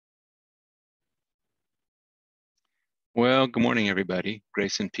Well, good morning, everybody.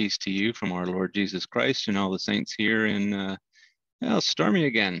 Grace and peace to you from our Lord Jesus Christ and all the saints here in, stormy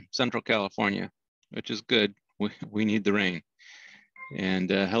again, Central California, which is good. We need the rain. And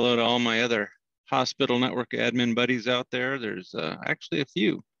hello to all my other hospital network admin buddies out there. There's actually a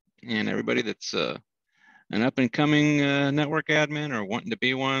few. And everybody that's an up and coming network admin or wanting to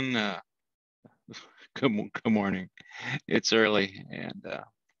be one, good morning. It's early and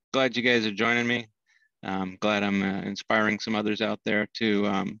glad you guys are joining me. I'm glad I'm inspiring some others out there to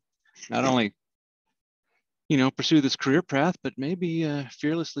not only, pursue this career path, but maybe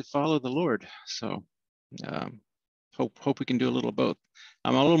fearlessly follow the Lord. So um, hope we can do a little of both.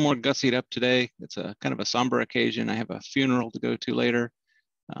 I'm a little more gussied up today. It's a kind of a somber occasion. I have a funeral to go to later.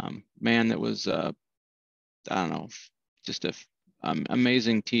 Man that was, I don't know, just a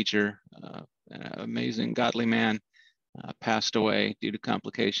amazing teacher, an amazing godly man, passed away due to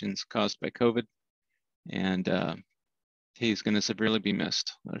complications caused by COVID. And he's going to severely be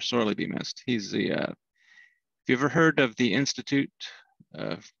missed, or sorely be missed. He's the, if you ever heard of the Institute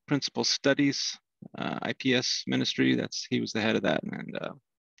of Principal Studies, IPS ministry, he was the head of that, and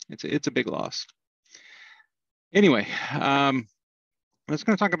it's a big loss. Anyway, what I was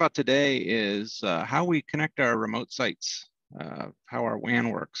going to talk about today is how we connect our remote sites, how our WAN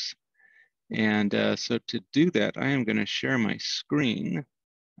works. And so to do that, I am going to share my screen.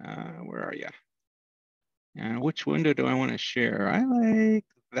 Where are you? Which window do I want to share? I like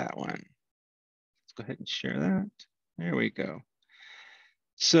that one. Let's go ahead and share that. There we go.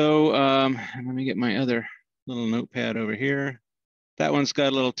 So let me get my other little notepad over here. That one's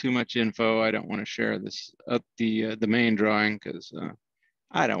got a little too much info. I don't want to share this up the main drawing because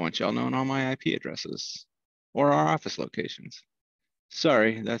I don't want y'all knowing all my IP addresses or our office locations.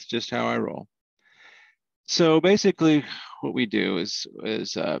 Sorry, that's just how I roll. So basically what we do is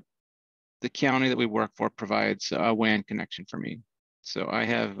the county that we work for provides a WAN connection for me. So I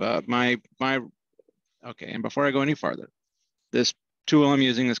have okay, and before I go any farther, this tool I'm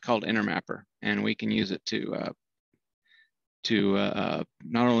using is called Intermapper, and we can use it to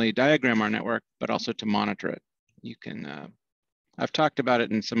not only diagram our network, but also to monitor it. You can, I've talked about it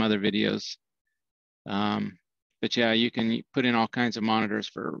in some other videos, but yeah, you can put in all kinds of monitors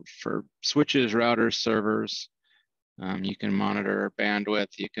for switches, routers, servers. You can monitor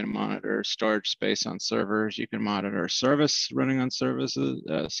bandwidth, you can monitor storage space on servers, you can monitor service running on services,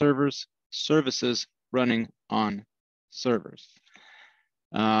 services running on servers,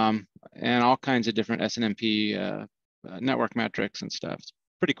 and all kinds of different SNMP network metrics and stuff. It's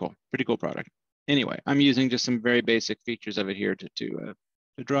pretty cool product. Anyway, I'm using just some very basic features of it here to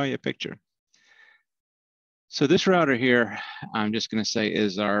draw you a picture. So this router here, I'm just going to say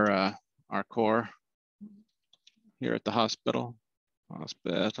is our core here at the hospital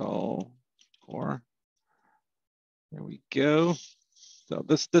core. There we go. So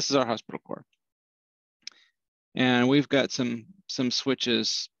this is our hospital core, and we've got some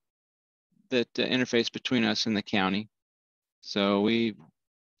switches that interface between us and the county. So we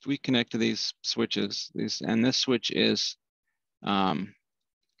connect to these switches. And this switch is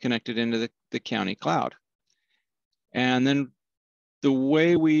connected into the county cloud. And then the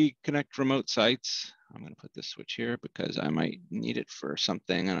way we connect remote sites, I'm going to put this switch here because I might need it for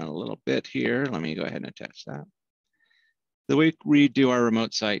something in a little bit here. Let me go ahead and attach that. The way we do our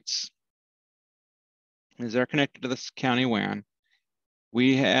remote sites is they're connected to this county WAN.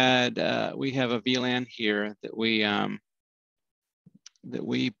 We have a VLAN here that we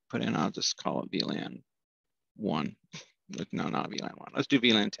put in. I'll just call it VLAN 1. No, not VLAN 1. Let's do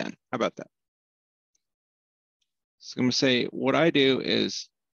VLAN 10. How about that? So I'm going to say what I do is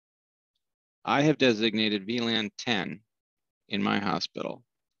I have designated VLAN 10 in my hospital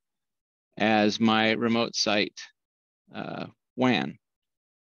as my remote site WAN.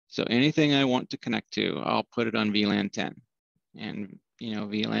 So anything I want to connect to, I'll put it on VLAN 10. And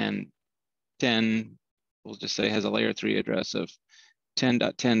VLAN 10, we'll just say has a layer 3 address of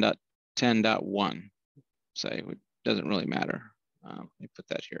 10.10.10.1. Say it doesn't really matter. Let me put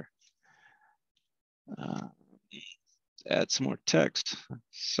that here. Add some more text.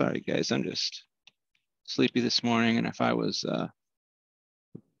 Sorry guys, I'm just sleepy this morning, and if I was a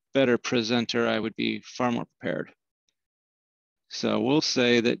better presenter, I would be far more prepared. So we'll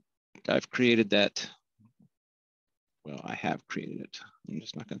say that I've created that. Well, I have created it. I'm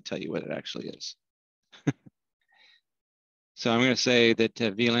just not going to tell you what it actually is. So I'm going to say that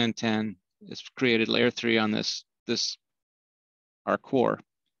VLAN 10 is created layer 3 on this our core,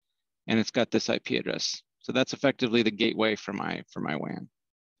 and it's got this IP address. So that's effectively the gateway for my WAN.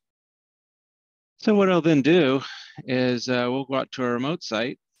 So what I'll then do is we'll go out to a remote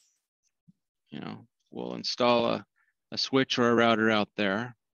site. We'll install a switch or a router out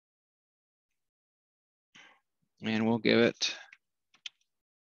there. And we'll give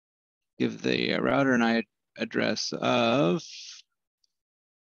the router an IP address of,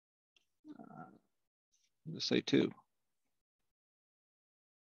 let's say 2.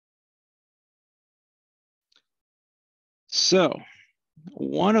 So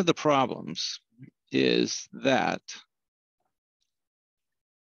one of the problems is that,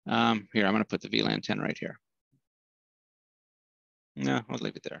 here, I'm going to put the VLAN 10 right here. No, I'll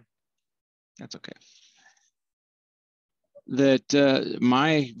leave it there. That's okay. That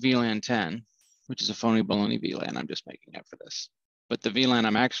my VLAN 10, which is a phony baloney VLAN, I'm just making up for this, but the VLAN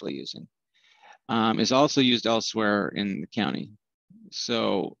I'm actually using is also used elsewhere in the county.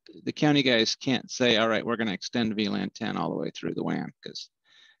 So the county guys can't say, all right, we're going to extend VLAN 10 all the way through the WAN, because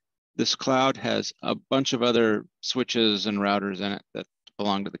this cloud has a bunch of other switches and routers in it that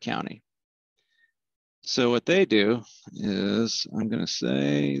belong to the county. So what they do is, I'm going to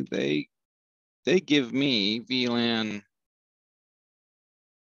say they give me VLAN,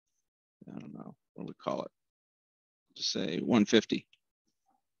 I don't know, what do we call it? Just say 150.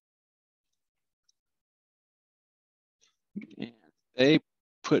 And they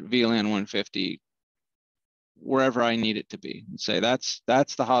put VLAN 150 wherever I need it to be, and say that's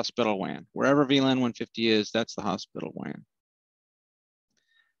the hospital WAN. Wherever VLAN 150 is, that's the hospital WAN.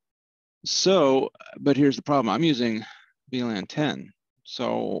 So, but here's the problem. I'm using VLAN 10.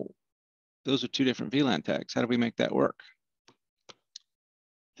 So those are 2 different VLAN tags. How do we make that work?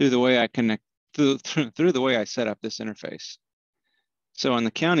 Through the way I connect, through the way I set up this interface. So on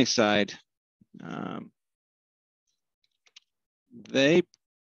the county side,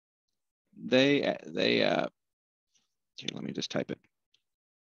 here, let me just type it.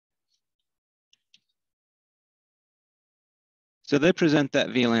 So they present that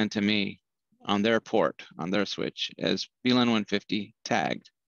VLAN to me on their port, on their switch, as VLAN 150 tagged,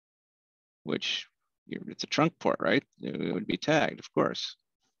 which it's a trunk port, right? It would be tagged, of course.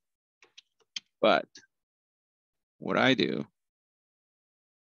 But what I do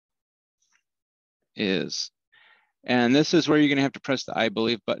is, and this is where you're going to have to press the I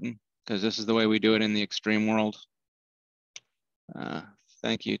believe button, because this is the way we do it in the extreme world.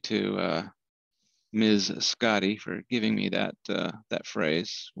 Thank you to Ms. Scotty for giving me that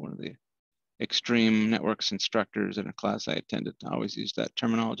phrase. One of the extreme networks instructors in a class I attended always used that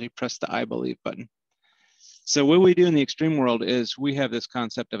terminology. Press the I believe button. So what we do in the extreme world is we have this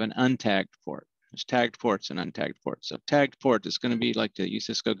concept of an untagged port. There's tagged ports and untagged ports. So tagged port is going to be like the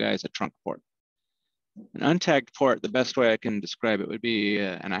Cisco guys, a trunk port. An untagged port, the best way I can describe it would be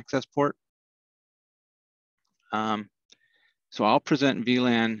an access port. So I'll present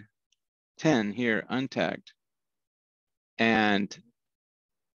VLAN 10 here untagged, and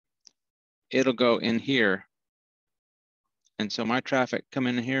it'll go in here. And so my traffic come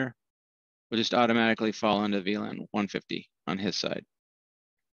in here will just automatically fall into VLAN 150 on his side.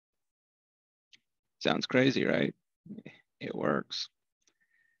 Sounds crazy, right? It works.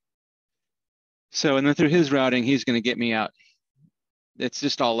 So, and then through his routing, he's going to get me out. It's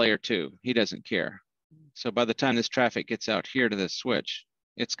just all layer 2. He doesn't care. So by the time this traffic gets out here to this switch,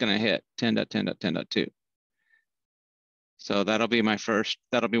 it's going to hit 10.10.10.2. So that'll be my first,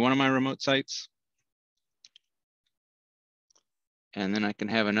 that'll be one of my remote sites. And then I can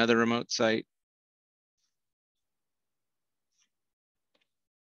have another remote site.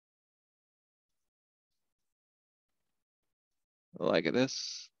 Like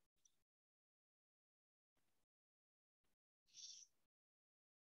this.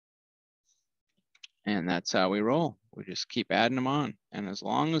 And that's how we roll. We just keep adding them on. And as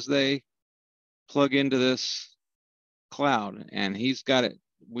long as they plug into this cloud and he's got it,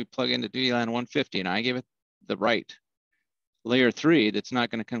 we plug into VLAN 150 and I give it the right layer 3 that's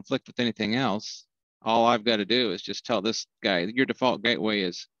not going to conflict with anything else. All I've got to do is just tell this guy, your default gateway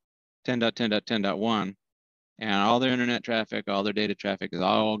is 10.10.10.1, and all their internet traffic, all their data traffic is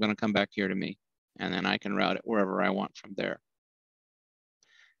all going to come back here to me. And then I can route it wherever I want from there.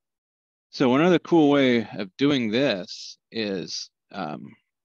 So another cool way of doing this is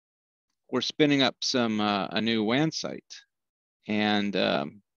we're spinning up a new WAN site, and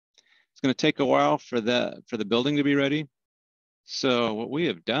it's going to take a while for the building to be ready. So what we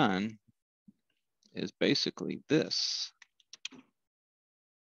have done is basically this.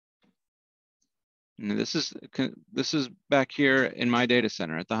 And this is back here in my data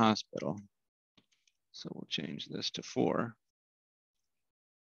center at the hospital. So we'll change this to 4.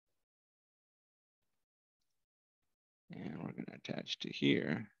 And we're going to attach to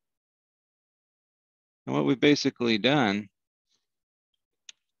here. And what we've basically done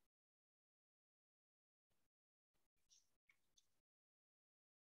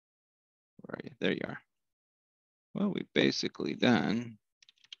Where are you? There you are. What we've basically done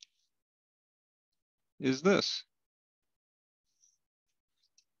is this.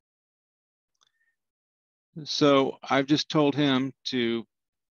 So I've just told him to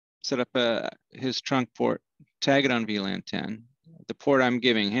set up his trunk port, tag it on VLAN 10. The port I'm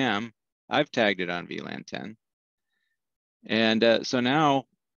giving him, I've tagged it on VLAN 10. And so now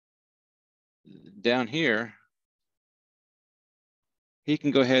down here, he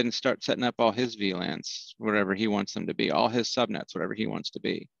can go ahead and start setting up all his VLANs, whatever he wants them to be, all his subnets, whatever he wants to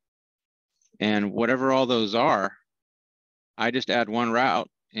be. And whatever all those are, I just add one route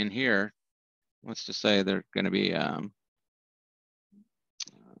in here. Let's just say they're going to be, let's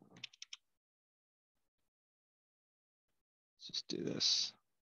just do this.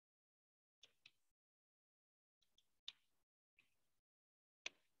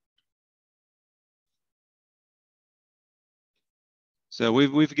 So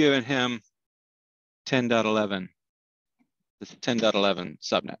we've given him 10.11, this 10.11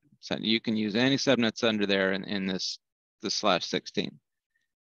 subnet. So you can use any subnets under there in this /16.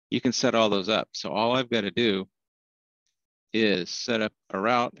 You can set all those up. So all I've got to do is set up a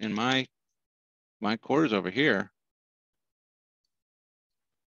route in my cores over here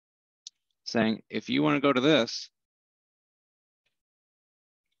saying, if you want to go to this,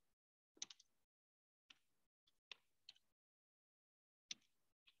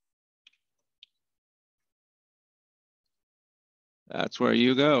 that's where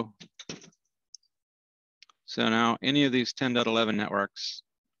you go. So now any of these 10.11 networks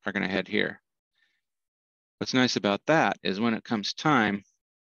are going to head here. What's nice about that is when it comes time,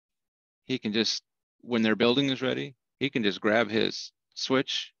 he can just, when their building is ready, he can just grab his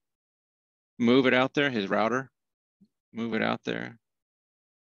switch, move it out there, his router, move it out there,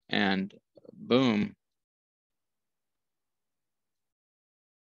 and boom.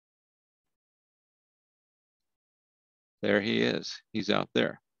 There he is. He's out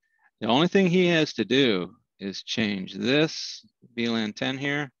there. The only thing he has to do is change this VLAN 10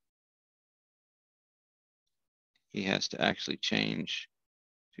 here. He has to actually change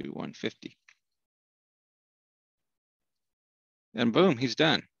to 150. And boom, he's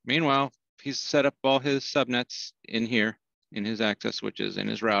done. Meanwhile, he's set up all his subnets in here, in his access switches, in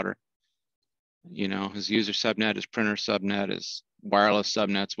his router. You know, his user subnet, his printer subnet, his wireless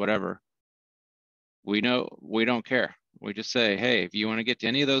subnets, whatever. We don't care. We just say, hey, if you want to get to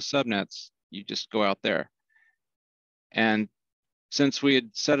any of those subnets, you just go out there. And since we had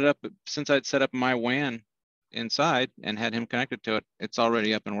set it up, since I'd set up my WAN inside and had him connected to it, it's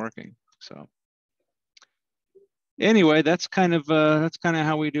already up and working. So anyway, that's kind of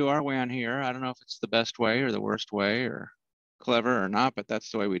how we do our WAN here. I don't know if it's the best way or the worst way or clever or not, but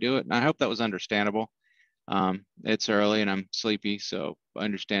that's the way we do it. And I hope that was understandable. It's early and I'm sleepy, so I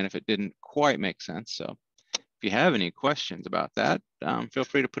understand if it didn't quite make sense. So if you have any questions about that, feel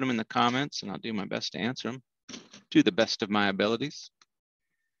free to put them in the comments and I'll do my best to answer them to the best of my abilities.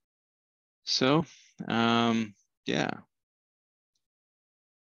 So, yeah.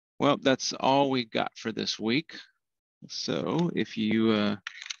 Well, that's all we got for this week. So if you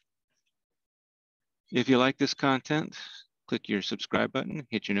like this content, click your subscribe button,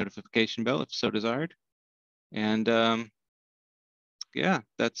 hit your notification bell if so desired. And yeah,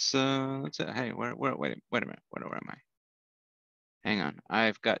 that's it. Hey, wait a minute. Where am I? Hang on.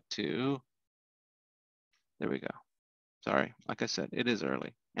 I've got to. There we go. Sorry. Like I said, it is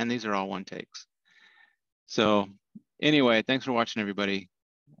early, and these are all one takes. So anyway, thanks for watching, everybody.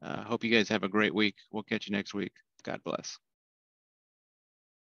 Hope you guys have a great week. We'll catch you next week. God bless.